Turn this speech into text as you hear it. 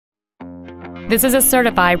This is a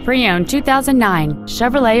certified pre-owned 2009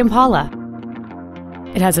 Chevrolet Impala.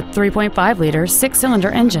 It has a 3.5-liter six-cylinder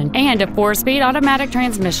engine and a 4-speed automatic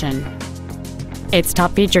transmission. Its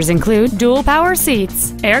top features include dual power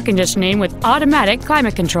seats, air conditioning with automatic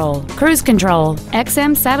climate control, cruise control,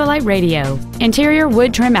 XM satellite radio, interior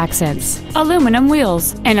wood trim accents, aluminum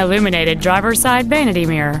wheels, an illuminated driver's side vanity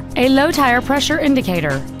mirror, a low tire pressure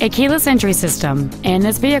indicator, a keyless entry system, and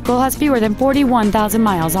this vehicle has fewer than 41,000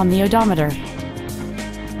 miles on the odometer.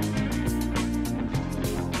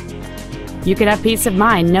 You can have peace of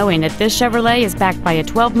mind knowing that this Chevrolet is backed by a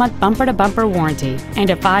 12-month bumper-to-bumper warranty and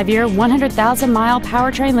a 5-year, 100,000-mile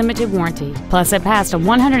powertrain limited warranty. Plus, it passed a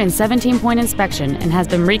 117-point inspection and has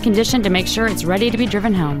been reconditioned to make sure it's ready to be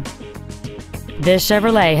driven home. This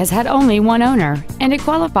Chevrolet has had only one owner, and it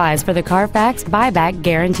qualifies for the Carfax buyback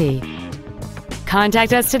guarantee.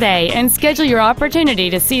 Contact us today and schedule your opportunity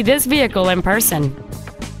to see this vehicle in person.